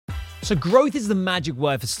So growth is the magic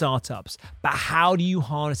word for startups, but how do you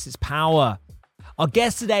harness its power? Our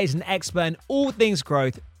guest today is an expert in all things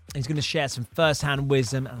growth. He's going to share some first-hand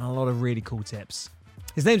wisdom and a lot of really cool tips.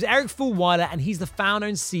 His name's Eric Fulwiler, and he's the founder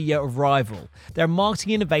and CEO of Rival. They're a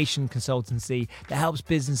marketing innovation consultancy that helps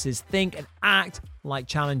businesses think and act like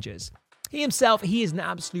challengers. He is an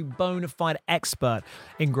absolute bona fide expert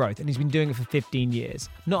in growth, and he's been doing it for 15 years.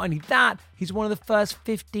 Not only that, he's one of the first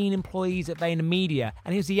 15 employees at VaynerMedia,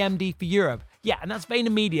 and he was the MD for Europe. Yeah, and that's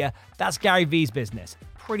VaynerMedia. That's Gary Vee's business.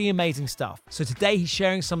 Pretty amazing stuff. So today he's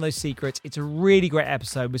sharing some of those secrets. It's a really great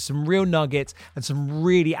episode with some real nuggets and some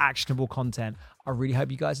really actionable content. I really hope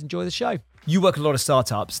you guys enjoy the show. You work a lot of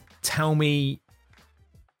startups. Tell me,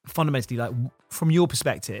 fundamentally, like from your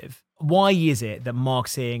perspective, why is it that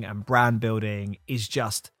marketing and brand building is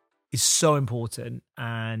so important,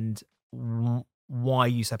 and why are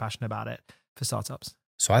you so passionate about it for startups?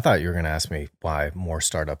 So I thought you were going to ask me why more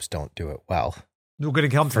startups don't do it well. We're going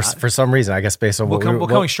to come to that. For some reason, I guess based on we're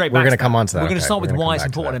coming straight back. We're going to come on to that. We're going to start with why it's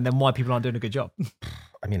important and then why people aren't doing a good job.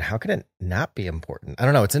 I mean, how can it not be important? I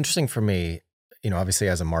don't know. It's interesting for me, obviously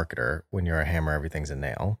as a marketer, when you're a hammer, everything's a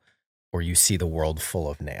nail, or you see the world full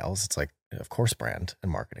of nails. It's like, of course, brand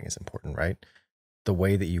and marketing is important, right? The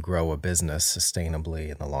way that you grow a business sustainably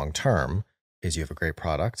in the long term is you have a great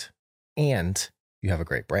product and you have a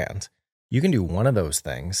great brand. You can do one of those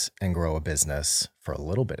things and grow a business for a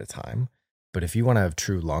little bit of time. But if you want to have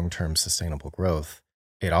true long-term sustainable growth,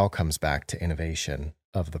 it all comes back to innovation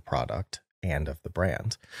of the product and of the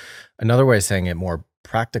brand. Another way of saying it more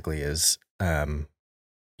practically is,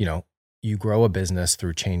 you grow a business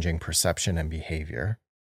through changing perception and behavior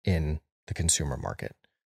in the consumer market.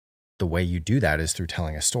 The way you do that is through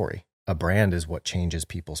telling a story. A brand is what changes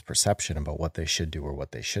people's perception about what they should do or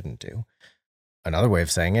what they shouldn't do. Another way of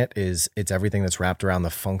saying it is it's everything that's wrapped around the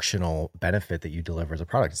functional benefit that you deliver as a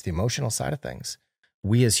product. It's the emotional side of things.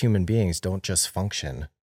 We as human beings don't just function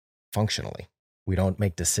functionally. We don't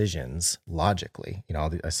make decisions logically.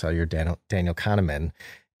 I saw your Daniel Kahneman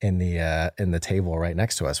in the table right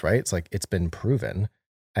next to us, right? It's like it's been proven,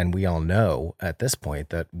 and we all know at this point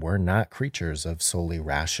that we're not creatures of solely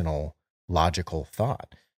rational, logical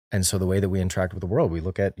thought. And so the way that we interact with the world, we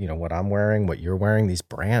look at, what I'm wearing, what you're wearing, these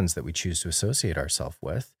brands that we choose to associate ourselves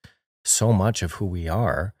with. So much of who we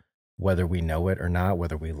are, whether we know it or not,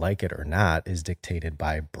 whether we like it or not, is dictated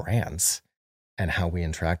by brands and how we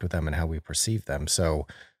interact with them and how we perceive them. So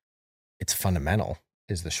it's fundamental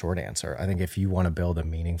is the short answer. I think if you want to build a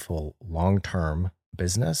meaningful long-term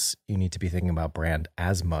business, you need to be thinking about brand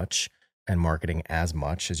as much and marketing as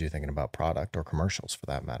much as you're thinking about product or commercials for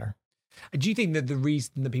that matter. Do you think that the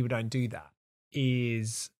reason that people don't do that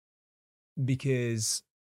is because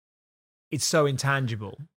it's so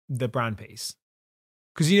intangible, the brand piece?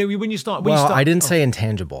 Because when you start, I didn't say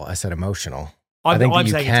intangible. I said emotional. I think that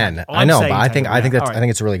you can. I know, but I think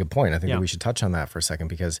it's a really good point. I think that we should touch on that for a second,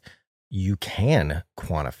 because you can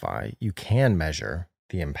quantify, you can measure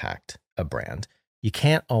the impact of brand. You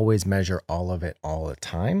can't always measure all of it all the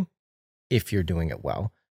time if you're doing it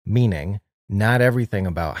well. Meaning, not everything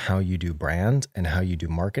about how you do brand and how you do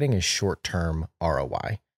marketing is short-term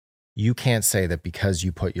ROI. You can't say that because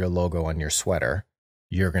you put your logo on your sweater,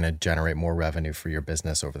 you're going to generate more revenue for your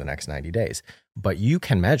business over the next 90 days. But you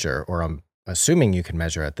can measure, or I'm assuming you can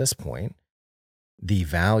measure at this point, the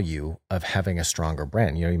value of having a stronger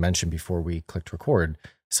brand. You mentioned before we clicked record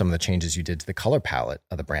some of the changes you did to the color palette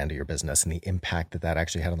of the brand of your business and the impact that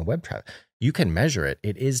actually had on the web traffic. You can measure it.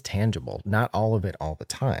 It is tangible. Not all of it all the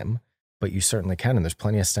time, but you certainly can. And there's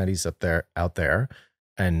plenty of studies out there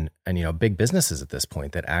and big businesses at this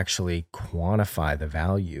point that actually quantify the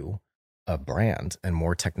value of brand, and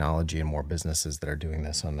more technology and more businesses that are doing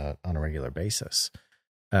this on a regular basis.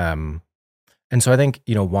 And so I think,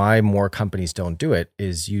 why more companies don't do it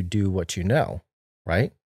is you do what you know,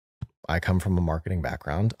 right? I come from a marketing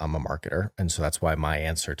background. I'm a marketer. And so that's why my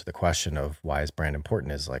answer to the question of why is brand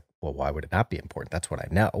important is like, well, why would it not be important? That's what I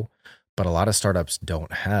know. But a lot of startups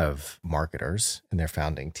don't have marketers in their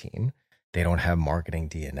founding team. They don't have marketing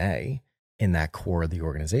DNA in that core of the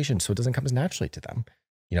organization. So it doesn't come as naturally to them.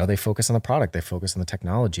 They focus on the product, they focus on the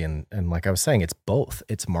technology. And like I was saying, it's both.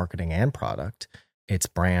 It's marketing and product. It's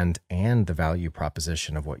brand and the value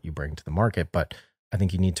proposition of what you bring to the market. But I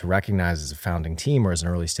think you need to recognize as a founding team or as an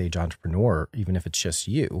early stage entrepreneur, even if it's just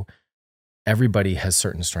you, everybody has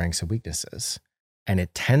certain strengths and weaknesses. And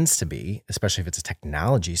it tends to be, especially if it's a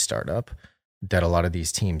technology startup, that a lot of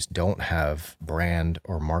these teams don't have brand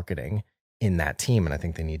or marketing in that team. And I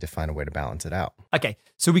think they need to find a way to balance it out. Okay.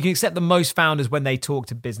 So we can accept that most founders, when they talk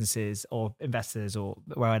to businesses or investors or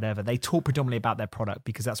whatever, they talk predominantly about their product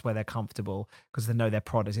because that's where they're comfortable, because they know their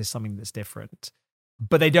product is something that's different.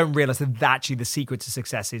 But they don't realize that actually the secret to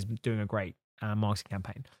success is doing a great marketing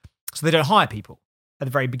campaign. So they don't hire people at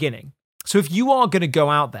the very beginning. So if you are going to go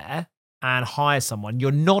out there and hire someone,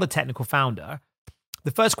 you're not a technical founder.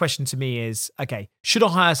 The first question to me is, okay, should I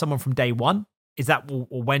hire someone from day one? Is that,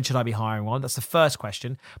 or when should I be hiring one? That's the first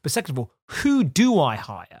question. But second of all, who do I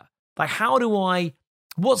hire? Like,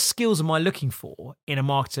 what skills am I looking for in a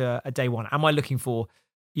marketer at day one? Am I looking for,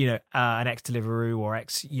 an ex-Deliveroo or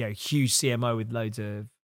huge CMO with loads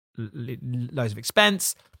of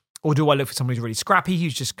expense? Or do I look for someone who's really scrappy,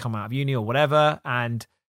 who's just come out of uni or whatever, and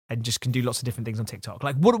just can do lots of different things on TikTok?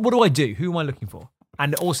 Like, what do I do? Who am I looking for?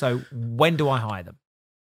 And also, when do I hire them?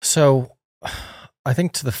 So I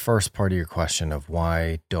think to the first part of your question of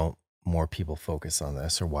why don't more people focus on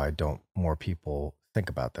this, or why don't more people think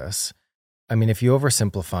about this? I mean, if you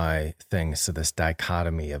oversimplify things to this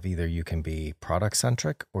dichotomy of either you can be product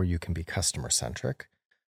centric or you can be customer centric,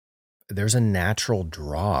 there's a natural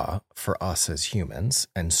draw for us as humans,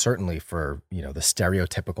 and certainly for, the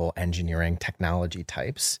stereotypical engineering technology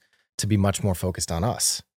types, to be much more focused on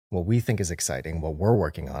us. What we think is exciting, what we're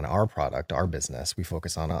working on, our product, our business, we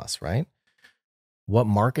focus on us, right? What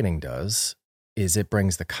marketing does is it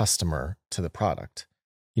brings the customer to the product.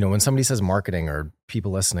 When somebody says marketing, or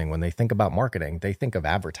people listening, when they think about marketing, they think of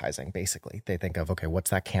advertising, basically. They think of, okay, what's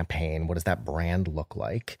that campaign? What does that brand look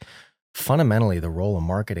like? Fundamentally, the role of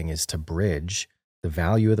marketing is to bridge the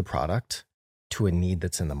value of the product to a need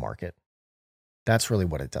that's in the market. That's really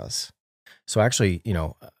what it does. So actually,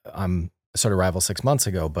 I started Rival 6 months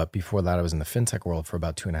ago, but before that, I was in the fintech world for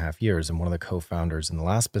about 2.5 years. And one of the co-founders in the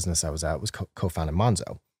last business I was at was co-founded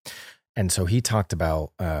Monzo. And so he talked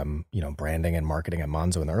about, branding and marketing at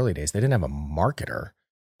Monzo in the early days. They didn't have a marketer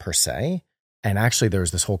per se. And actually, there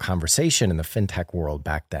was this whole conversation in the fintech world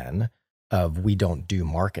back then of, we don't do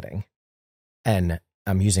marketing. And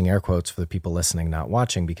I'm using air quotes for the people listening, not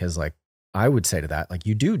watching, because I would say to that,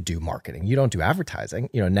 you do marketing. You don't do advertising.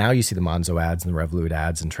 Now you see the Monzo ads and the Revolut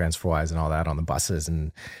ads and TransferWise and all that on the buses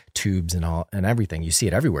and tubes and everything. You see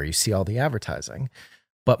it everywhere. You see all the advertising.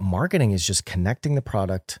 But marketing is just connecting the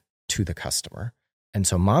product to the customer. And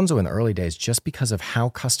so Monzo in the early days, just because of how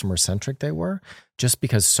customer centric they were, just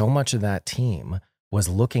because so much of that team was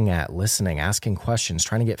looking at, listening, asking questions,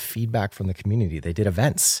 trying to get feedback from the community. They did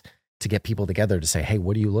events to get people together to say, hey,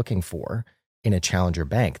 what are you looking for in a challenger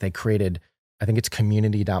bank? They created, I think it's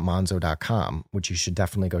community.monzo.com, which you should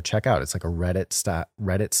definitely go check out. It's like a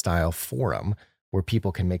Reddit style forum where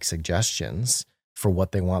people can make suggestions for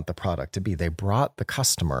what they want the product to be. They brought the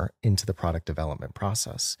customer into the product development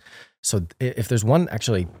process. So if there's one,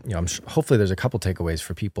 actually, hopefully there's a couple takeaways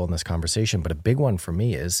for people in this conversation, but a big one for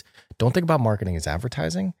me is, don't think about marketing as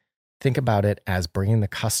advertising. Think about it as bringing the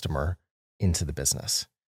customer into the business.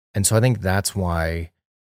 And so I think that's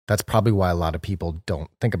probably why a lot of people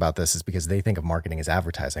don't think about this, is because they think of marketing as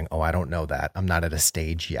advertising. Oh, I don't know that. I'm not at a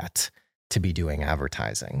stage yet to be doing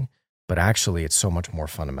advertising. But actually, it's so much more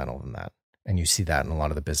fundamental than that. And you see that in a lot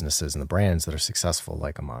of the businesses and the brands that are successful,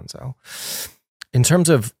 like a Monzo. In terms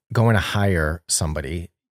of going to hire somebody,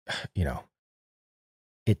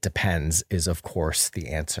 it depends is, of course, the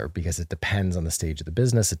answer, because it depends on the stage of the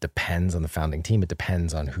business. It depends on the founding team. It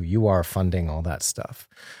depends on who you are, funding, all that stuff.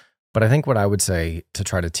 But I think what I would say, to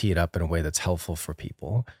try to tee it up in a way that's helpful for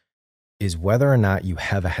people, is whether or not you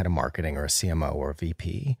have a head of marketing or a CMO or a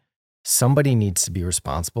VP, somebody needs to be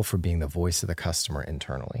responsible for being the voice of the customer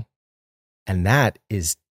internally. And that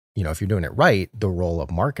is, if you're doing it right, the role of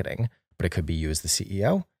marketing. But it could be you as the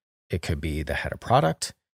CEO. It could be the head of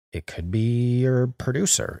product. It could be your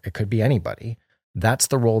producer. It could be anybody. That's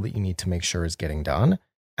the role that you need to make sure is getting done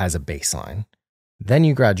as a baseline. Then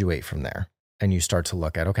you graduate from there and you start to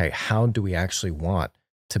look at, okay, how do we actually want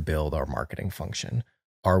to build our marketing function?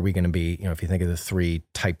 Are we going to be, if you think of the three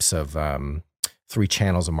types of, three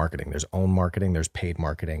channels of marketing, there's owned marketing, there's paid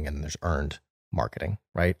marketing, and there's earned marketing,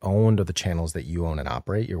 right? Owned are the channels that you own and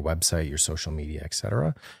operate, your website, your social media, et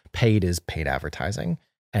cetera. Paid is paid advertising,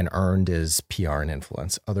 and earned is PR and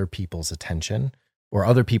influence, other people's attention, or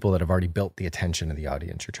other people that have already built the attention of the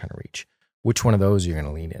audience you're trying to reach. Which one of those you're going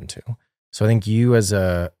to lean into? So I think you as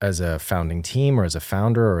a founding team, or as a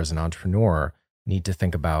founder, or as an entrepreneur, need to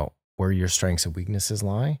think about where your strengths and weaknesses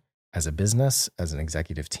lie as a business, as an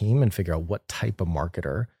executive team, and figure out what type of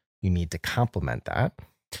marketer you need to complement that.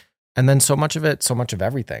 And then so much of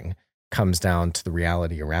everything comes down to the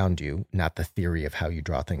reality around you, not the theory of how you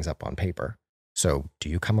draw things up on paper. So do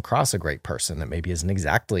you come across a great person that maybe isn't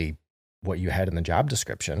exactly what you had in the job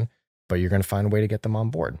description, but you're going to find a way to get them on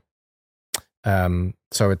board.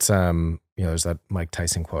 So it's, there's that Mike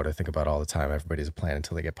Tyson quote I think about all the time. Everybody's a plan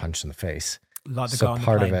until they get punched in the face. Like the so guy on the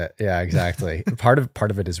part plane. of it, yeah, exactly. part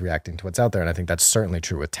of it is reacting to what's out there. And I think that's certainly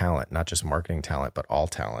true with talent, not just marketing talent, but all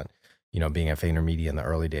talent. Being at VaynerMedia in the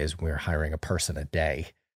early days, when we were hiring a person a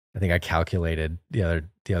day. I think I calculated the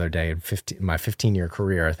other day in my 15-year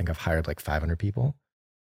career, I think I've hired like 500 people.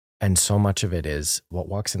 And so much of it is what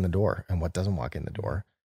walks in the door and what doesn't walk in the door.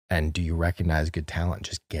 And do you recognize good talent?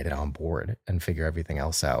 Just get it on board and figure everything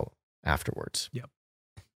else out afterwards. Yep.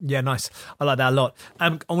 Yeah, nice. I like that a lot. I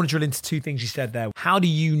want to drill into two things you said there. How do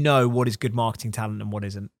you know what is good marketing talent and what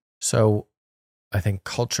isn't? So I think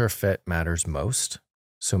culture fit matters most.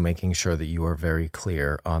 So making sure that you are very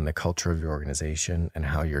clear on the culture of your organization and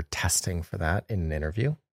how you're testing for that in an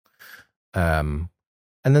interview. And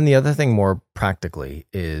then the other thing more practically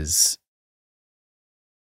is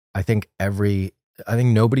I think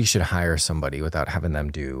nobody should hire somebody without having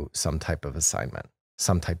them do some type of assignment,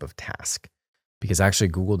 some type of task. Because actually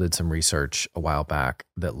Google did some research a while back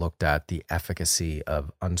that looked at the efficacy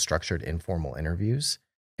of unstructured informal interviews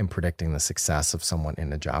in predicting the success of someone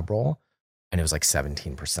in a job role. And it was like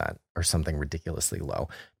 17% or something ridiculously low.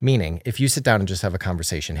 Meaning, if you sit down and just have a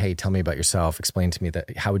conversation, hey, tell me about yourself, explain to me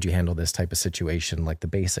how would you handle this type of situation, like the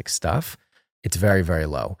basic stuff, it's very, very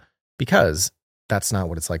low. Because that's not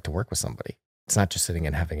what it's like to work with somebody. It's not just sitting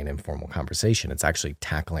and having an informal conversation. It's actually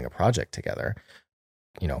tackling a project together,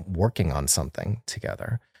 working on something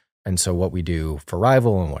together. And so what we do for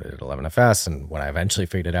Rival and what we did at 11FS, and when I eventually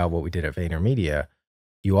figured out what we did at VaynerMedia,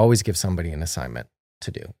 you always give somebody an assignment to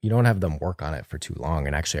do. You don't have them work on it for too long.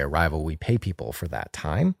 And actually at Rival, we pay people for that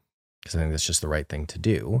time because I think that's just the right thing to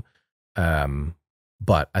do.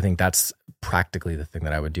 But I think that's practically the thing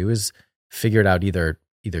that I would do is figure it out either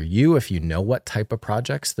you, if you know what type of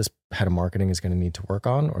projects this head of marketing is going to need to work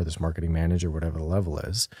on, or this marketing manager, whatever the level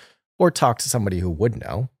is, or talk to somebody who would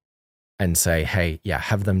know and say, hey, yeah,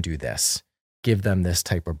 have them do this, give them this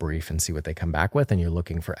type of brief and see what they come back with. And you're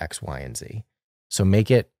looking for X, Y, and Z. So make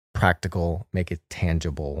it practical, make it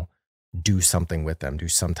tangible, do something with them, do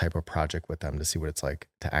some type of project with them to see what it's like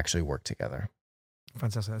to actually work together.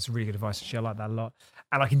 Fantastic. That's really good advice. Actually, I like that a lot.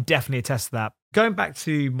 And I can definitely attest to that. Going back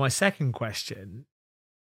to my second question,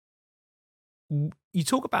 you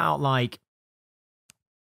talk about like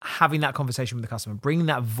having that conversation with the customer, bringing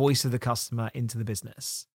that voice of the customer into the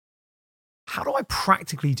business. How do I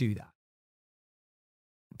practically do that?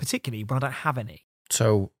 Particularly when I don't have any.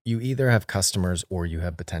 So you either have customers or you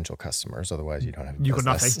have potential customers. Otherwise, you don't have a You've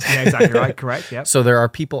business. got nothing. Yeah, exactly right. Correct. Yeah. So there are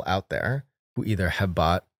people out there who either have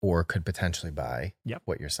bought or could potentially buy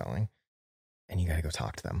what you're selling. And you got to go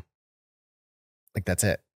talk to them. Like, that's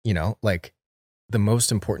it. Like the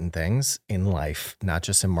most important things in life, not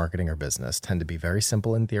just in marketing or business, tend to be very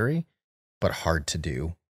simple in theory, but hard to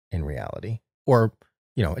do in reality. Or,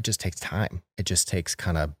 it just takes time. It just takes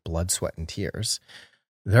kind of blood, sweat, and tears.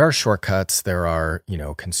 There are shortcuts. There are,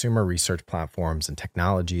 consumer research platforms and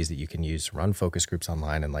technologies that you can use to run focus groups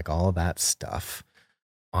online and like all of that stuff.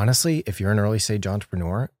 Honestly, if you're an early stage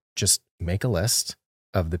entrepreneur, just make a list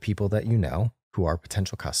of the people that you know who are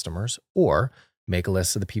potential customers, or make a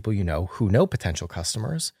list of the people you know who know potential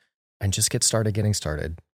customers, and just getting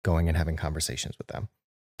started going and having conversations with them.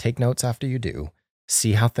 Take notes after you do,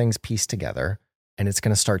 see how things piece together. And it's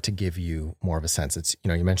going to start to give you more of a sense. It's,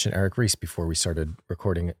 you mentioned Eric Ries before we started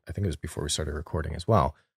recording. I think it was before we started recording as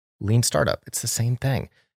well. Lean startup. It's the same thing.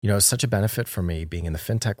 It's such a benefit for me being in the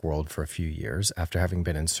fintech world for a few years after having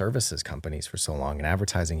been in services companies for so long and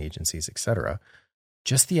advertising agencies, et cetera.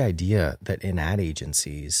 Just the idea that in ad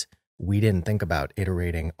agencies, we didn't think about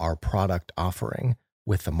iterating our product offering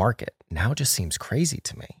with the market now just seems crazy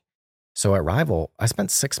to me. So at Rival, I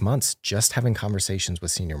spent 6 months just having conversations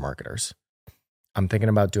with senior marketers. I'm thinking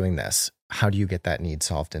about doing this. How do you get that need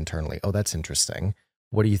solved internally? Oh, that's interesting.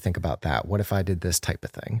 What do you think about that? What if I did this type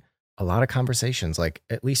of thing? A lot of conversations, like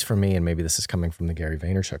at least for me, and maybe this is coming from the Gary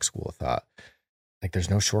Vaynerchuk school of thought, like there's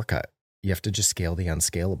no shortcut. You have to just scale the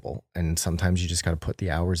unscalable. And sometimes you just got to put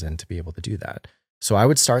the hours in to be able to do that. So I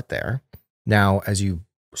would start there. Now, as you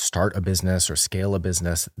start a business or scale a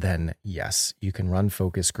business, then yes, you can run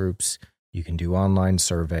focus groups. You can do online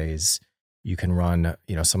surveys. You can run,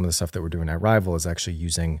 some of the stuff that we're doing at Rival is actually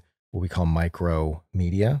using what we call micro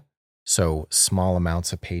media. So small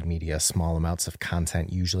amounts of paid media, small amounts of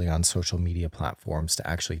content, usually on social media platforms to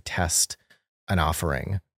actually test an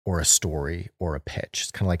offering or a story or a pitch.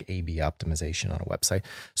 It's kind of like A/B optimization on a website.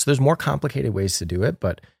 So there's more complicated ways to do it.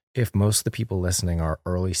 But if most of the people listening are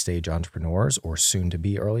early stage entrepreneurs or soon to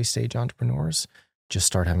be early stage entrepreneurs, just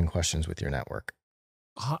start having questions with your network.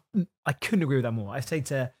 I couldn't agree with that more. I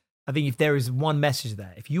think if there is one message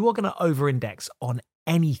there, if you are going to over-index on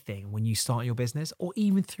anything when you start your business or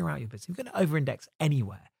even throughout your business, you're going to over-index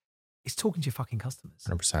anywhere, it's talking to your fucking customers.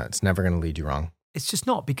 100%. It's never going to lead you wrong. It's just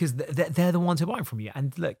not, because they're the ones who are buying from you.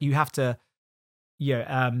 And look, you have to,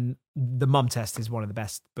 the Mum Test is one of the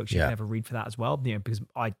best books you can ever read for that as well. Because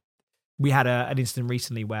we had an incident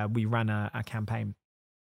recently where we ran a campaign,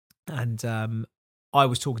 and I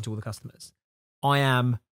was talking to all the customers. I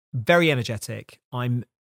am very energetic. I'm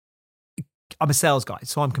a sales guy,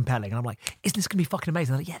 so I'm compelling. And I'm like, isn't this going to be fucking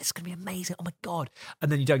amazing? They're like, yeah, this is going to be amazing. Oh my God.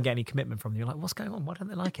 And then you don't get any commitment from them. You're like, what's going on? Why don't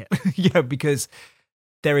they like it? Because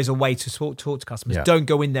there is a way to talk to customers. Yeah. Don't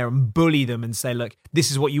go in there and bully them and say, look,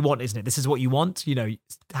 this is what you want, isn't it? This is what you want.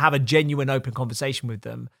 Have a genuine, open conversation with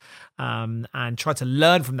them, and try to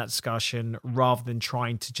learn from that discussion rather than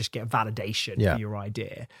trying to just get validation for your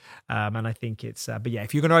idea. And I think it's, but yeah,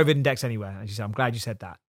 if you're going to over-index anywhere, as you said, I'm glad you said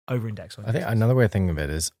that. Over-index. I think another way of thinking of it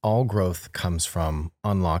is all growth comes from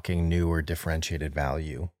unlocking new or differentiated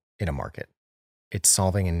value in a market. It's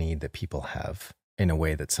solving a need that people have in a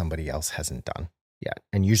way that somebody else hasn't done yet.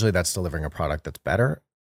 And usually that's delivering a product that's better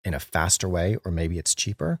in a faster way, or maybe it's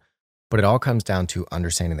cheaper, but it all comes down to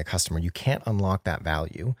understanding the customer. You can't unlock that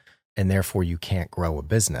value, and therefore you can't grow a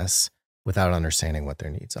business without understanding what their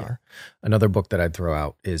needs are. Another book that I'd throw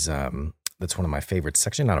out is, that's one of my favorites. It's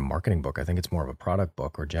actually not a marketing book. I think it's more of a product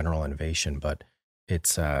book or general innovation, but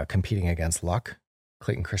it's Competing Against Luck.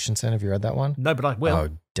 Clayton Christensen. Have you read that one? No, but I will. Oh,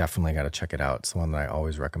 definitely got to check it out. It's the one that I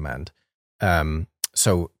always recommend.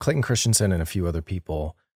 So Clayton Christensen and a few other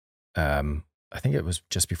people, I think it was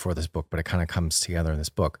just before this book, but it kind of comes together in this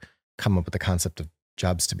book, come up with the concept of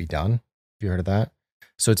jobs to be done. Have you heard of that?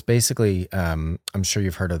 So it's basically, I'm sure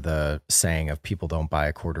you've heard of the saying of people don't buy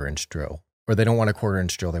a 1/4-inch drill, or they don't want a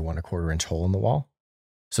 1/4-inch drill, they want a 1/4-inch hole in the wall.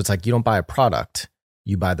 So it's like, you don't buy a product,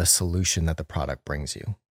 you buy the solution that the product brings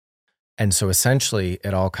you. And so essentially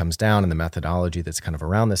it all comes down in the methodology that's kind of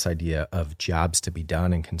around this idea of jobs to be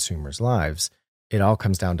done in consumers' lives. It all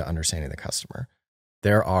comes down to understanding the customer.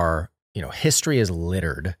 There are, history is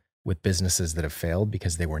littered with businesses that have failed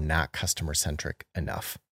because they were not customer centric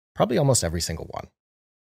enough. Probably almost every single one.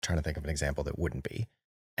 I'm trying to think of an example that wouldn't be.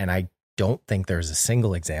 And I don't think there's a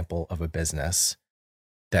single example of a business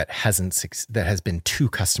that has been too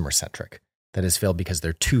customer centric, that has failed because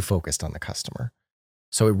they're too focused on the customer.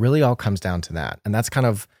 So it really all comes down to that. And that's kind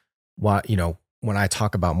of what, when I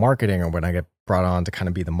talk about marketing, or when I get brought on to kind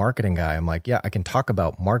of be the marketing guy, I'm like, yeah, I can talk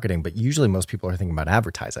about marketing, but usually most people are thinking about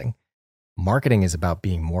advertising. Marketing is about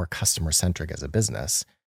being more customer centric as a business.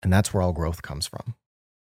 And that's where all growth comes from.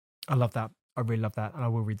 I love that. I really love that. And I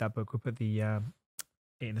will read that book. We'll put the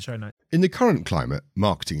in the show notes. In the current climate,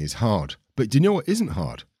 marketing is hard. But do you know what isn't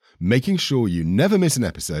hard? Making sure you never miss an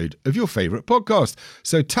episode of your favourite podcast.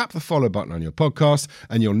 So tap the follow button on your podcast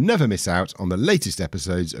and you'll never miss out on the latest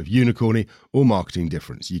episodes of Unicorny or Marketing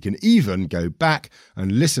Difference. You can even go back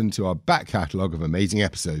and listen to our back catalogue of amazing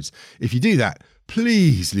episodes. If you do that,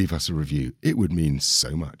 please leave us a review. It would mean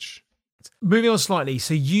so much. Moving on slightly.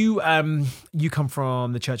 So you come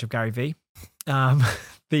from the Church of Gary V. And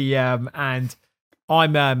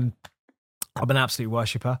I'm an absolute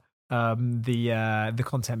worshipper. The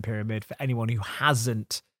content pyramid, for anyone who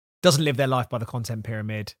doesn't live their life by the content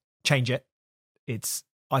pyramid, change it.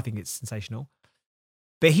 I think it's sensational.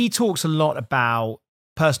 But he talks a lot about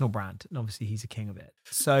personal brand, and obviously he's a king of it.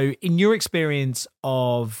 So in your experience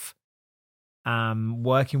of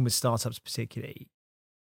working with startups particularly,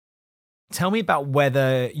 tell me about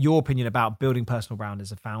your opinion about building personal brand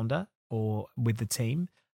as a founder or with the team,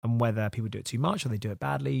 and whether people do it too much or they do it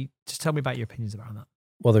badly. Just tell me about your opinions around that.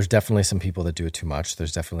 Well, there's definitely some people that do it too much.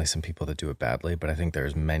 There's definitely some people that do it badly, but I think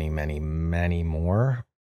there's many, many, many more,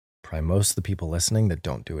 probably most of the people listening, that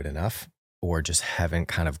don't do it enough, or just haven't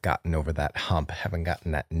kind of gotten over that hump, haven't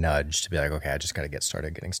gotten that nudge to be like, okay, I just got to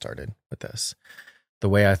getting started with this. The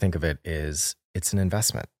way I think of it is it's an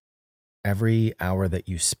investment. Every hour that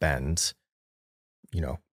you spend,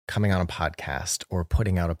 coming on a podcast or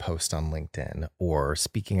putting out a post on LinkedIn or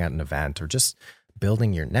speaking at an event or just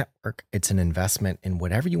building your network, it's an investment in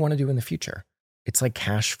whatever you want to do in the future. It's like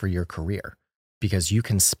cash for your career, because you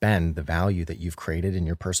can spend the value that you've created in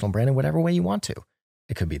your personal brand in whatever way you want to.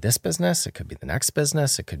 It could be this business. It could be the next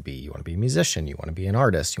business. It could be you want to be a musician. You want to be an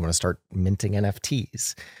artist. You want to start minting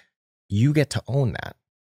NFTs. You get to own that.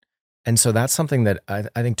 And so that's something that I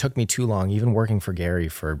think took me too long, even working for Gary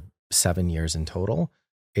for 7 years in total.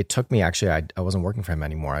 It took me, actually, I wasn't working for him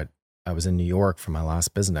anymore. I was in New York for my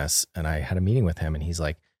last business, and I had a meeting with him, and he's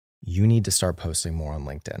like, you need to start posting more on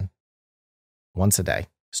LinkedIn. Once a day,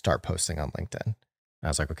 start posting on LinkedIn. I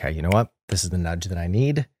was like, okay, you know what? This is the nudge that I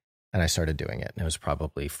need. And I started doing it. And it was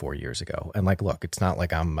probably 4 years ago. And like, look, it's not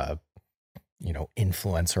like I'm a,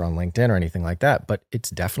 influencer on LinkedIn or anything like that, but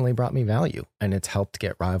it's definitely brought me value, and it's helped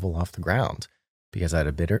get Rival off the ground because I had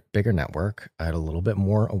a bigger network. I had a little bit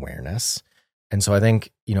more awareness. And so I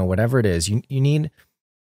think, whatever it is, you need,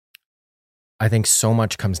 I think so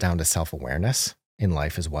much comes down to self-awareness in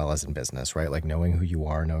life as well as in business, right? Like knowing who you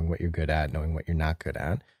are, knowing what you're good at, knowing what you're not good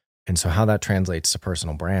at. And so how that translates to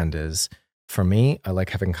personal brand is, for me, I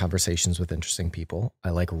like having conversations with interesting people.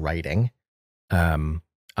 I like writing.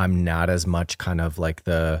 I'm not as much kind of like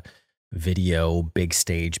the video, big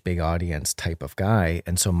stage, big audience type of guy.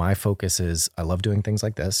 And so my focus is, I love doing things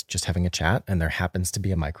like this, just having a chat, and there happens to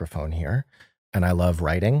be a microphone here. And I love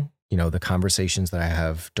writing, the conversations that I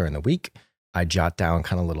have during the week. I jot down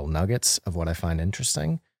kind of little nuggets of what I find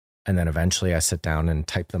interesting. And then eventually I sit down and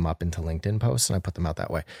type them up into LinkedIn posts and I put them out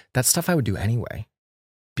that way. That's stuff I would do anyway,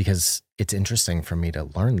 because it's interesting for me to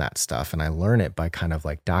learn that stuff. And I learn it by kind of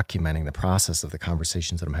like documenting the process of the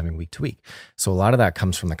conversations that I'm having week to week. So a lot of that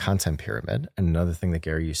comes from the content pyramid. And another thing that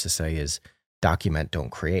Gary used to say is document,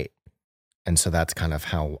 don't create. And so that's kind of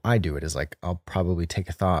how I do it, is like, I'll probably take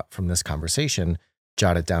a thought from this conversation,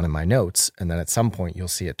 jot it down in my notes, and then at some point you'll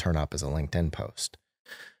see it turn up as a LinkedIn post.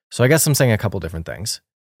 So I guess I'm saying a couple different things.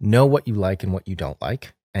 Know what you like and what you don't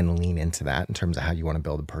like, and lean into that in terms of how you want to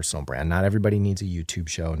build a personal brand. Not everybody needs a YouTube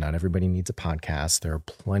show. Not everybody needs a podcast. There are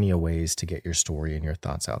plenty of ways to get your story and your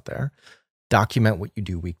thoughts out there. Document what you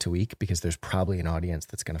do week to week, because there's probably an audience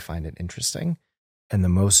that's going to find it interesting. And the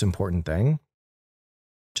most important thing,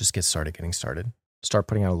 just get started getting started. Start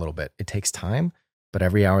putting out a little bit. It takes time, but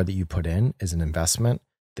every hour that you put in is an investment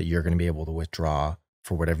that you're going to be able to withdraw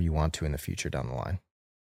for whatever you want to in the future down the line.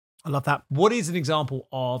 I love that. What is an example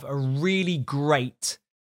of a really great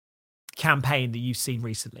campaign that you've seen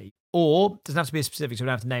recently? Or doesn't have to be a specific, so we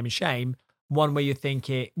don't have to name and shame. One where you're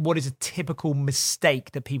thinking, what is a typical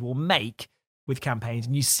mistake that people make with campaigns?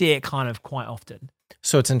 And you see it kind of quite often.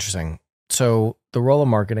 So it's interesting. So the role of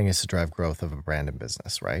marketing is to drive growth of a brand and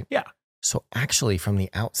business, right? Yeah. So actually from the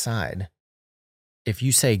outside, if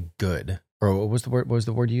you say good, or what was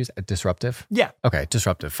the word you used? Disruptive? Yeah. Okay,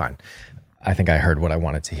 disruptive, fine. I think I heard what I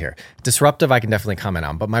wanted to hear. Disruptive, I can definitely comment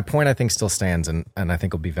on, but my point I think still stands, and I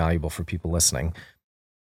think will be valuable for people listening.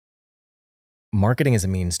 Marketing is a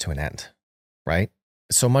means to an end, right?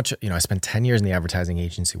 So much, I spent 10 years in the advertising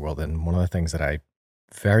agency world, and one of the things that I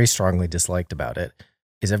very strongly disliked about it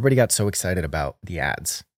is everybody got so excited about the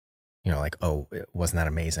ads. Like, oh, wasn't that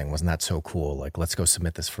amazing? Wasn't that so cool? Like, let's go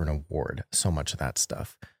submit this for an award. So much of that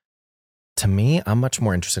stuff. To me, I'm much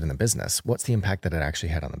more interested in the business. What's the impact that it actually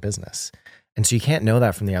had on the business? And so you can't know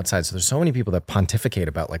that from the outside. So there's so many people that pontificate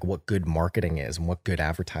about like what good marketing is and what good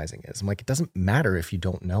advertising is. I'm like, it doesn't matter if you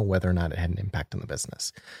don't know whether or not it had an impact on the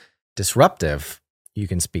business. Disruptive, you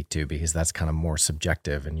can speak to, because that's kind of more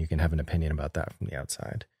subjective and you can have an opinion about that from the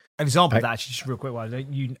outside. An example of that, actually, just real quick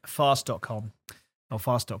one, Fast.com or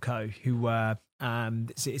Fast.co, who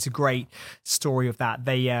it's a great story of that.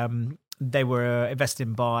 They were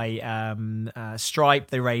invested by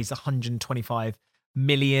Stripe. They raised 125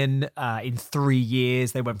 million in 3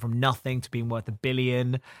 years. They went from nothing to being worth $1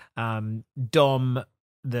 billion. Dom,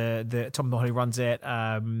 the Tom who runs it,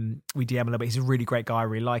 we DM a little bit. He's a really great guy. I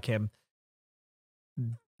really like him.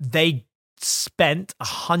 They spent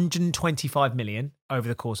 125 million over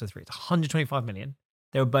the course of 3 years. 125 million.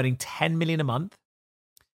 They were burning 10 million a month.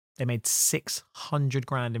 They made 600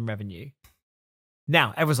 grand in revenue.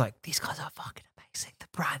 Now, everyone's like, these guys are fucking amazing. The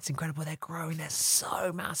brand's incredible. They're growing. They're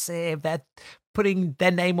so massive. They're putting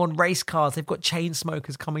their name on race cars. They've got chain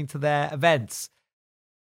smokers coming to their events.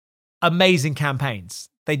 Amazing campaigns.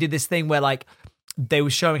 They did this thing where like they were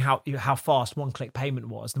showing how fast one-click payment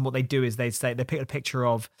was. And what they do is they pick a picture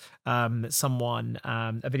of someone,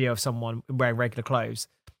 a video of someone wearing regular clothes.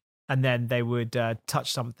 And then they would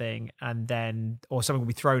touch something, or something would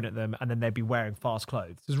be thrown at them, and then they'd be wearing fast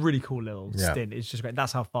clothes. It's a really cool little stint. It's just great.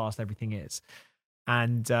 That's how fast everything is,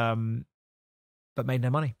 and but made no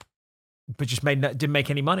money. But just didn't make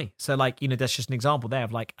any money. So like that's just an example there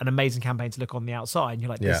of like an amazing campaign to look on the outside, and you're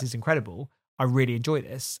like, this is incredible. I really enjoy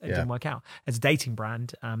this. It didn't work out. It's a dating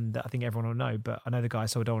brand that I think everyone will know, but I know the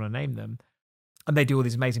guys, so I don't want to name them. And they do all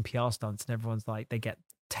these amazing PR stunts, and everyone's like, they get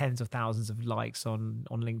tens of thousands of likes on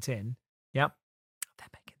LinkedIn. Yep. They're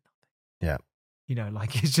making nothing. Yeah.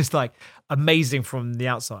 Like it's just like amazing from the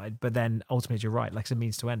outside, but then ultimately you're right. Like it's a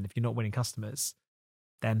means to end. If you're not winning customers,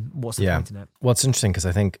 then what's the point in it? Well, it's interesting because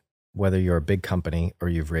I think whether you're a big company or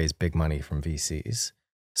you've raised big money from VCs,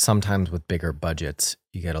 sometimes with bigger budgets,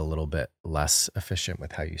 you get a little bit less efficient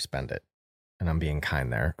with how you spend it. and I'm being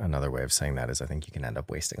kind there. Another way of saying that is I think you can end up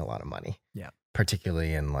wasting a lot of money. Yeah.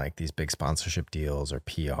 Particularly in like these big sponsorship deals or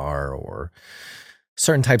PR or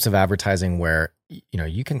certain types of advertising where,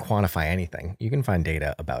 you can quantify anything. You can find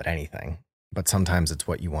data about anything, but sometimes it's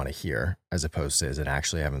what you want to hear as opposed to is it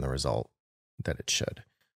actually having the result that it should.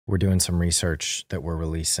 We're doing some research that we're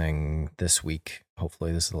releasing this week.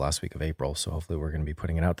 Hopefully this is the last week of April. So hopefully we're going to be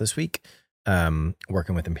putting it out this week.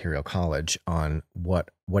 Working with Imperial College on what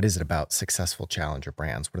is it about successful challenger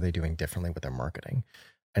brands? What are they doing differently with their marketing?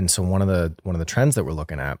 And so one of the trends that we're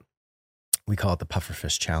looking at, we call it the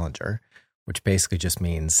pufferfish challenger, which basically just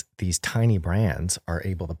means these tiny brands are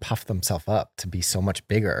able to puff themselves up to be so much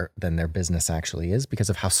bigger than their business actually is because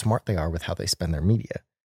of how smart they are with how they spend their media.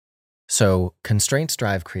 So constraints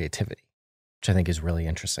drive creativity, which I think is really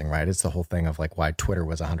interesting, right? It's the whole thing of like why Twitter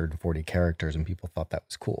was 140 characters and people thought that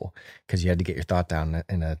was cool because you had to get your thought down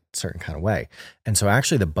in a certain kind of way. And so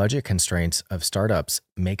actually the budget constraints of startups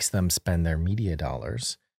makes them spend their media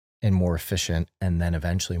dollars in more efficient and then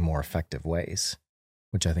eventually more effective ways,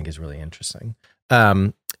 which I think is really interesting.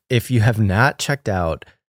 If you have not checked out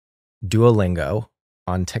Duolingo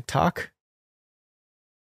on TikTok,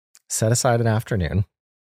 set aside an afternoon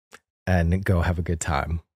and go have a good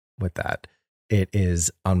time with that. It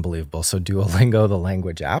is unbelievable. So Duolingo, the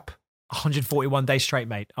language app. 141 days straight,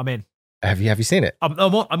 mate. I'm in. Have you seen it? I'm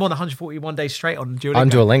on 141 days straight on Duolingo. On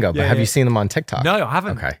Duolingo, but have you seen them on TikTok? No, I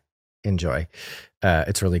haven't. Okay, enjoy.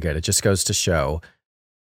 It's really good. It just goes to show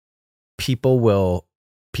people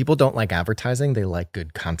don't like advertising. They like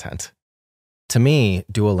good content. To me,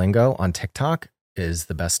 Duolingo on TikTok is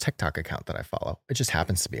the best TikTok account that I follow. It just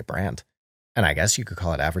happens to be a brand. And I guess you could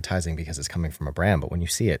call it advertising because it's coming from a brand, but when you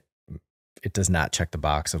see it, it does not check the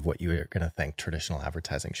box of what you're going to think traditional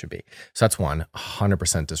advertising should be. So that's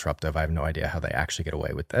 100% disruptive. I have no idea how they actually get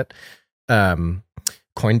away with it.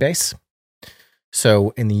 Coinbase. So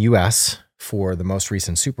in the US for the most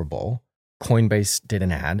recent Super Bowl, Coinbase did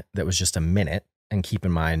an ad that was just a minute. And keep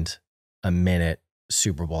in mind, a minute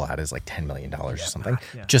Super Bowl ad is like $10 million or something.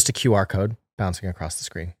 Yeah. Just a QR code bouncing across the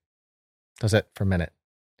screen. Does it for a minute.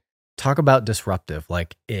 Talk about disruptive.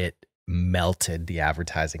 Like it melted the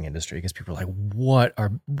advertising industry because people are like,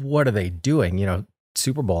 what are they doing?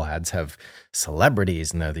 Super Bowl ads have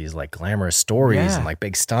celebrities and they're these like glamorous stories and like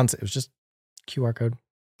big stunts. It was just QR code.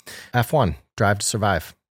 F1, Drive to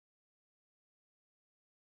Survive.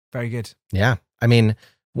 Very good. Yeah. I mean,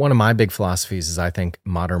 one of my big philosophies is I think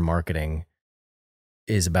modern marketing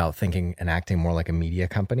is about thinking and acting more like a media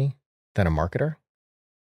company than a marketer.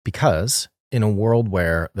 Because in a world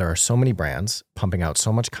where there are so many brands pumping out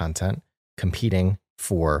so much content, competing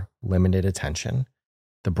for limited attention,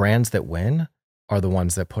 the brands that win are the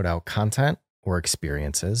ones that put out content or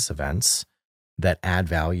experiences, events that add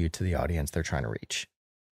value to the audience they're trying to reach.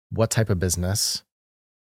 What type of business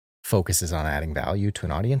focuses on adding value to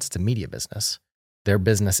an audience? It's a media business. Their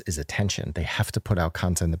business is attention. They have to put out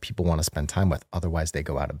content that people want to spend time with. Otherwise, they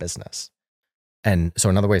go out of business. And so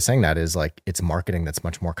another way of saying that is like it's marketing that's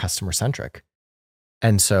much more customer centric.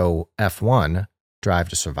 And so F1, Drive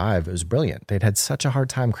to Survive, it was brilliant. They'd had such a hard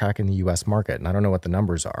time cracking the US market. And I don't know what the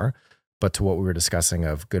numbers are, but to what we were discussing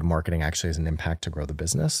of good marketing actually has an impact to grow the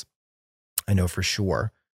business. I know for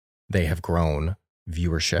sure they have grown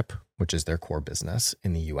viewership, which is their core business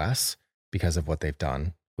in the US because of what they've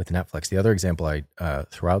done with Netflix. The other example I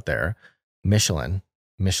threw out there, Michelin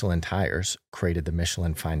tires created the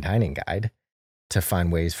Michelin Fine Dining Guide to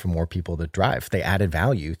find ways for more people to drive. They added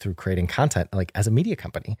value through creating content, like as a media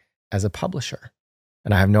company, as a publisher.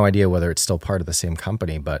 And I have no idea whether it's still part of the same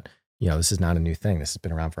company, but this is not a new thing. This has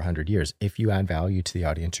been around for 100 years. If you add value to the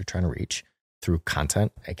audience you're trying to reach through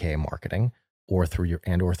content, aka marketing, or through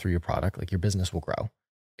your product, like your business will grow.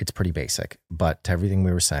 It's pretty basic, but to everything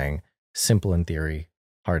we were saying, simple in theory,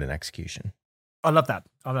 hard in execution. I love that.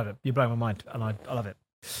 I love it. You're blowing my mind, and I love it.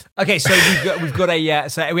 Okay, so we've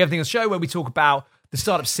got so we have a thing on the show where we talk about the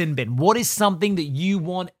startup sin bin. What is something that you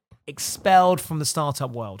want expelled from the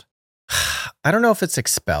startup world? I don't know if it's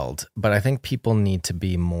expelled, but I think people need to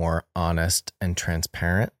be more honest and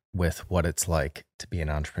transparent with what it's like to be an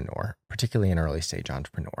entrepreneur, particularly an early stage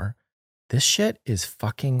entrepreneur. This shit is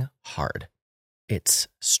fucking hard. It's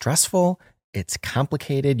stressful. It's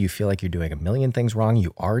complicated. You feel like you're doing a million things wrong.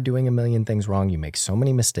 You are doing a million things wrong. You make so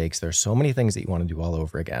many mistakes. There's so many things that you want to do all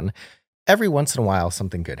over again. Every once in a while,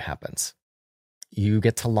 something good happens. You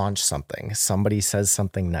get to launch something. Somebody says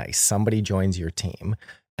something nice. Somebody joins your team.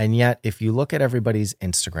 And yet, if you look at everybody's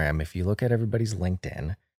Instagram, if you look at everybody's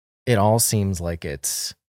LinkedIn, it all seems like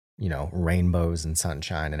it's, rainbows and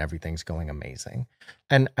sunshine and everything's going amazing.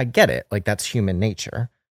 And I get it. Like that's human nature.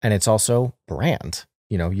 And it's also brand.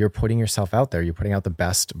 You're putting yourself out there. You're putting out the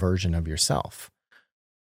best version of yourself.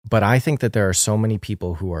 But I think that there are so many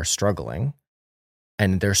people who are struggling,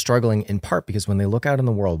 and they're struggling in part because when they look out in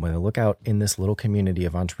the world, when they look out in this little community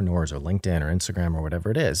of entrepreneurs or LinkedIn or Instagram or whatever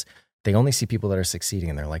it is, they only see people that are succeeding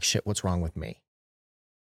and they're like, shit, what's wrong with me?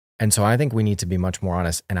 And so I think we need to be much more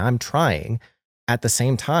honest. And I'm trying. At the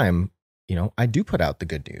same time, I do put out the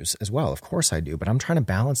good news as well. Of course I do. But I'm trying to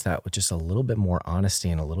balance that with just a little bit more honesty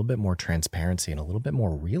and a little bit more transparency and a little bit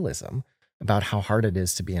more realism about how hard it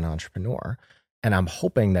is to be an entrepreneur. And I'm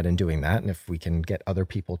hoping that in doing that, and if we can get other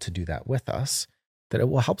people to do that with us, that it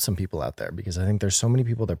will help some people out there, because I think there's so many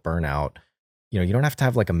people that burn out. You don't have to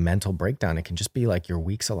have like a mental breakdown. It can just be like your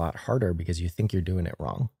week's a lot harder because you think you're doing it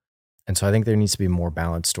wrong. And so I think there needs to be a more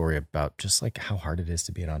balanced story about just like how hard it is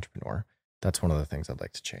to be an entrepreneur. That's one of the things I'd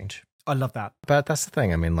like to change. I love that. But that's the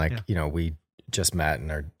thing. I mean, we just met and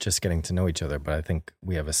are just getting to know each other, but I think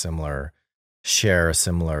we have a similar,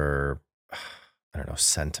 I don't know,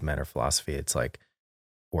 sentiment or philosophy. It's like,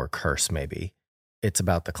 or curse maybe. It's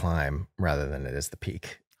about the climb rather than it is the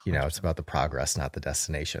peak. It's about the progress, not the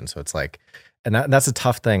destination. So it's like, and that's a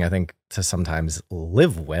tough thing, I think, to sometimes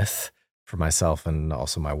live with for myself and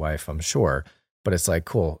also my wife, I'm sure. But it's like,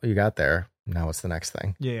 cool, you got there. Now what's the next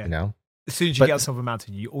thing? Yeah. As soon as you get on top of a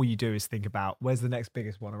mountain, all you do is think about where's the next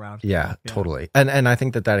biggest one around. Yeah, totally. And I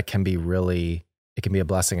think that it can be it can be a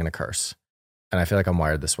blessing and a curse. And I feel like I'm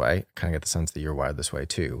wired this way. I kind of get the sense that you're wired this way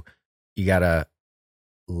too. You got to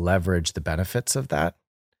leverage the benefits of that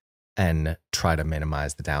and try to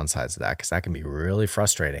minimize the downsides of that, because that can be really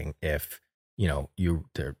frustrating if,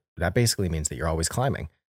 that basically means that you're always climbing,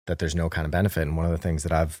 that there's no kind of benefit. And one of the things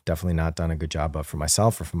that I've definitely not done a good job of for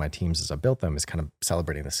myself or for my teams as I built them is kind of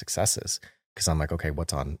celebrating the successes, because I'm like, okay,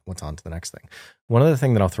 what's on to the next thing? One other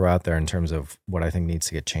thing that I'll throw out there in terms of what I think needs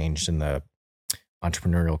to get changed in the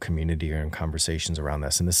entrepreneurial community or in conversations around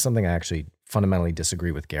this, and this is something I actually fundamentally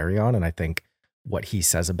disagree with Gary on, and I think what he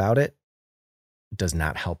says about it does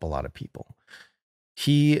not help a lot of people.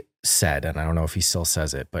 He said, and I don't know if he still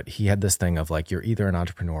says it, but he had this thing of like, you're either an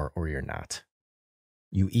entrepreneur or you're not.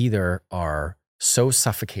 You either are so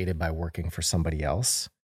suffocated by working for somebody else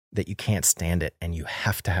that you can't stand it and you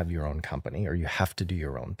have to have your own company or you have to do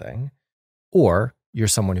your own thing, or you're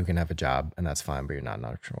someone who can have a job and that's fine, but you're not an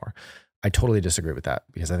entrepreneur. I totally disagree with that,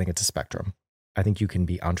 because I think it's a spectrum. I think you can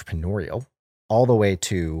be entrepreneurial all the way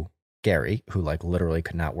to Gary, who like literally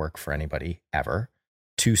could not work for anybody ever,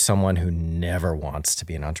 to someone who never wants to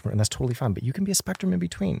be an entrepreneur. And that's totally fine. But you can be a spectrum in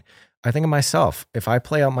between. I think of myself, if I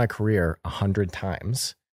play out my career 100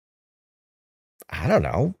 times, I don't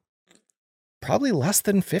know, probably less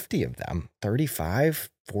than 50 of them, 35,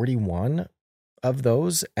 41 of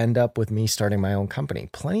those end up with me starting my own company.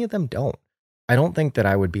 Plenty of them don't. I don't think that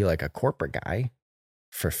I would be like a corporate guy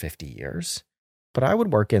for 50 years. But I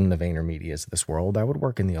would work in the VaynerMedias of this world. I would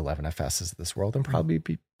work in the 11FSs of this world and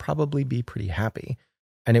probably be pretty happy.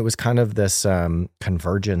 And it was kind of this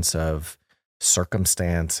convergence of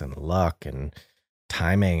circumstance and luck and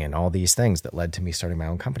timing and all these things that led to me starting my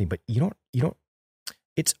own company. But you don't,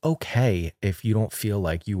 it's okay if you don't feel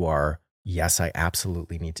like you are, yes, I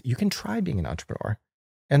absolutely need to. You can try being an entrepreneur,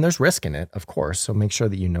 and there's risk in it, of course. So make sure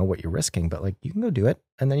that you know what you're risking, but like you can go do it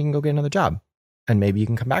and then you can go get another job and maybe you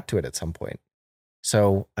can come back to it at some point.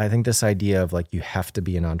 So I think this idea of like, you have to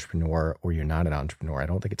be an entrepreneur or you're not an entrepreneur, I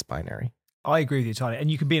don't think it's binary. I agree with you entirely.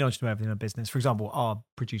 And you can be an entrepreneur within a business. For example, our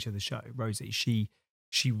producer of the show, Rosie, she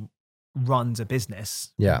runs a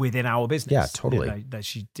business within our business. Yeah, totally. That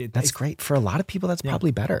she did. That's great. For a lot of people, that's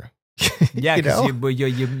probably better. Yeah, because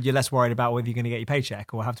you're less worried about whether you're going to get your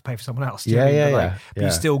paycheck or have to pay for someone else. But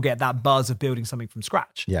you still get that buzz of building something from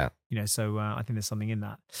scratch. Yeah. So I think there's something in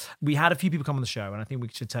that. We had a few people come on the show, and I think we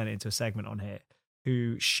should turn it into a segment on here,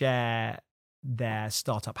 who share their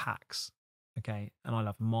startup hacks. Okay. And I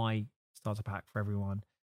love my startup hack for everyone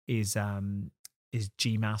is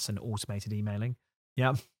GMAS and automated emailing.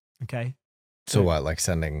 Yeah. Okay. So what, like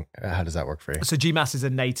sending, how does that work for you? So GMAS is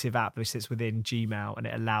a native app that sits within Gmail, and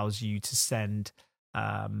it allows you to send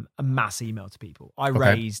a mass email to people. I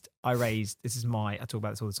raised, I talk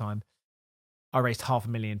about this all the time. I raised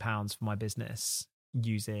 £500,000 for my business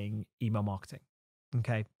using email marketing.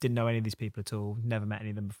 Okay. Didn't know any of these people at all. Never met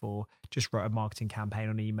any of them before. Just wrote a marketing campaign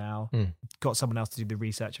on email. Got someone else to do the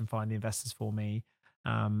research and find the investors for me.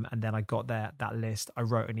 And then I got that list. I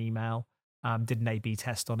wrote an email, did an A/B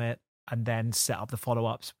test on it, and then set up the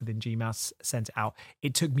follow-ups within GMAS, sent it out.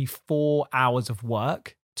 It took me 4 hours of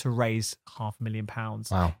work to raise £500,000.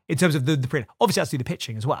 Wow. In terms of the print. Obviously, I had to do the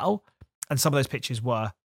pitching as well. And some of those pitches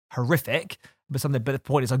were horrific, but the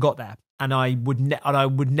point is I got there, and I would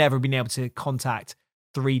never have been able to contact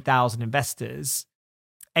 3,000 investors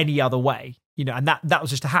any other way, and that was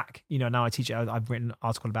just a hack. Now I teach it. I've written an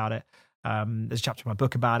article about it. There's a chapter in my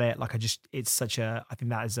book about it. I think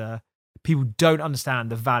that is people don't understand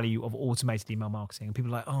the value of automated email marketing. And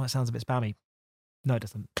people are like, oh, it sounds a bit spammy. No, it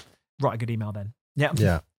doesn't. Write a good email then.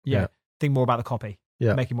 Yeah. Think more about the copy.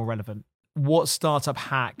 Yeah. Make it more relevant. What startup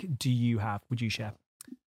hack do you have? Would you share?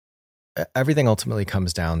 Everything ultimately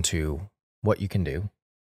comes down to what you can do,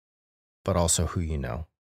 but also who you know.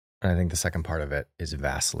 And I think the second part of it is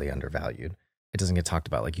vastly undervalued. It doesn't get talked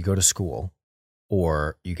about. Like, you go to school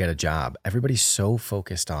or you get a job. Everybody's so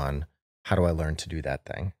focused on, how do I learn to do that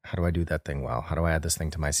thing? How do I do that thing well? How do I add this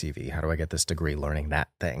thing to my CV? How do I get this degree learning that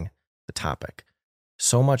thing, the topic?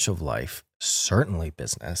 So much of life, certainly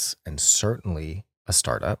business and certainly a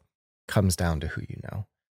startup, comes down to who you know.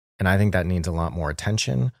 And I think that needs a lot more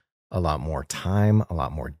attention, a lot more time, a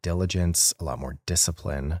lot more diligence, a lot more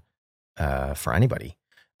discipline for anybody.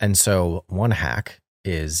 And so one hack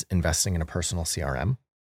is investing in a personal CRM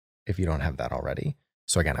if you don't have that already.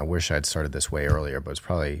 So again, I wish I'd started this way earlier, but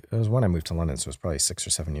it was when I moved to London. So it was probably 6 or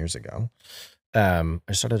 7 years ago. I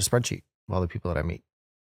started a spreadsheet of all the people that I meet.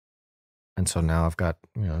 And so now I've got,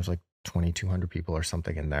 there's like 2,200 people or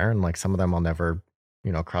something in there. And like some of them I'll never,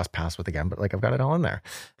 cross paths with again, but like I've got it all in there.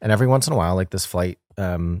 And every once in a while, like this flight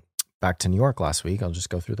back to New York last week, I'll just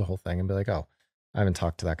go through the whole thing and be like, oh, I haven't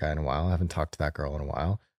talked to that guy in a while. I haven't talked to that girl in a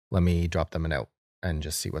while. Let me drop them a note and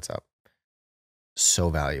just see what's up. So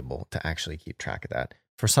valuable to actually keep track of that.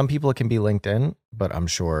 For some people, it can be LinkedIn, but I'm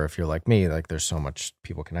sure if you're like me, like there's so much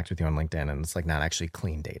people connect with you on LinkedIn and it's like not actually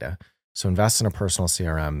clean data. So invest in a personal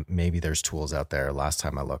CRM. Maybe there's tools out there. Last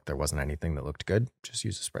time I looked, there wasn't anything that looked good. Just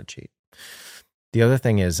use a spreadsheet. The other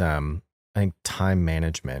thing is, I think time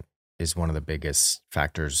management is one of the biggest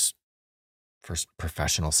factors for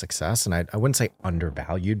professional success. And I wouldn't say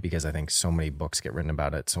undervalued, because I think so many books get written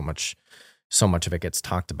about it. So much of it gets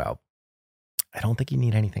talked about. I don't think you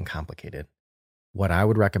need anything complicated. What I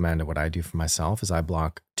would recommend and what I do for myself is I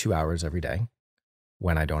block 2 hours every day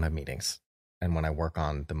when I don't have meetings and when I work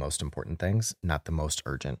on the most important things, not the most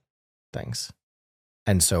urgent things.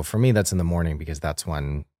 And so for me, that's in the morning because that's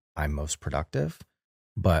when I'm most productive.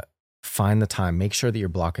 But find the time, make sure that you're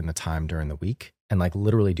blocking the time during the week and like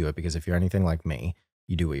literally do it, because if you're anything like me,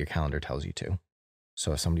 you do what your calendar tells you to.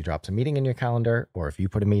 So if somebody drops a meeting in your calendar, or if you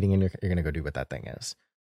put a meeting in you're going to go do what that thing is.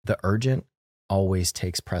 The urgent always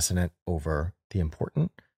takes precedent over the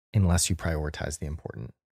important unless you prioritize the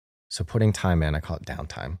important. So putting time in, I call it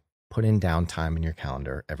downtime. Put in downtime in your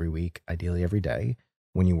calendar every week, ideally every day,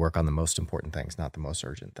 when you work on the most important things, not the most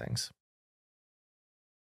urgent things.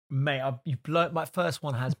 Mate, my first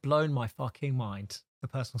one has blown my fucking mind. The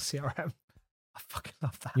personal CRM. I fucking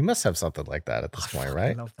love that. You must have something like that at this point,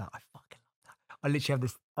 right? I love that. I fucking love that. I literally have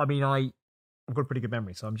this. I mean, I've got a pretty good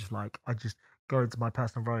memory, so I'm just like, I just go into my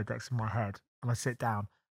personal Rolodex in my head and I sit down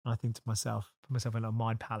and I think to myself, put myself in a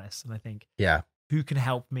mind palace, and I think, yeah, who can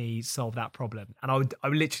help me solve that problem? And I would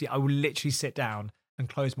literally sit down and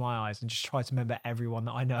close my eyes and just try to remember everyone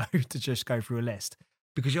that I know to just go through a list,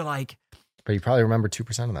 because you're like, but you probably remember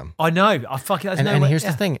 2% of them. I know. I fucking. And here's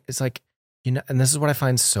the thing: it's like, and this is what I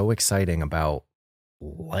find so exciting about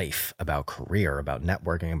life, about career, about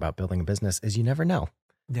networking, about building a business, is you never know.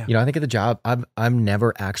 Yeah. I think of the job, I've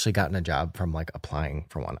never actually gotten a job from like applying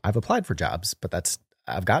for one. I've applied for jobs, but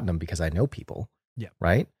I've gotten them because I know people. Yeah.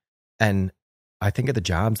 Right. And I think of the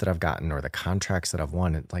jobs that I've gotten or the contracts that I've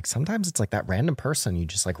won. Like sometimes it's like that random person you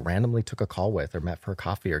just like randomly took a call with or met for a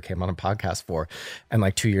coffee or came on a podcast for. And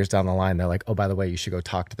like 2 years down the line, they're like, oh, by the way, you should go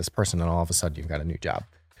talk to this person. And all of a sudden you've got a new job.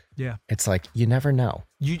 Yeah. It's like, you never know.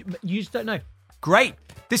 You just don't know. Great.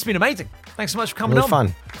 This has been amazing. Thanks so much for coming really on.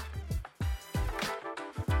 Fun.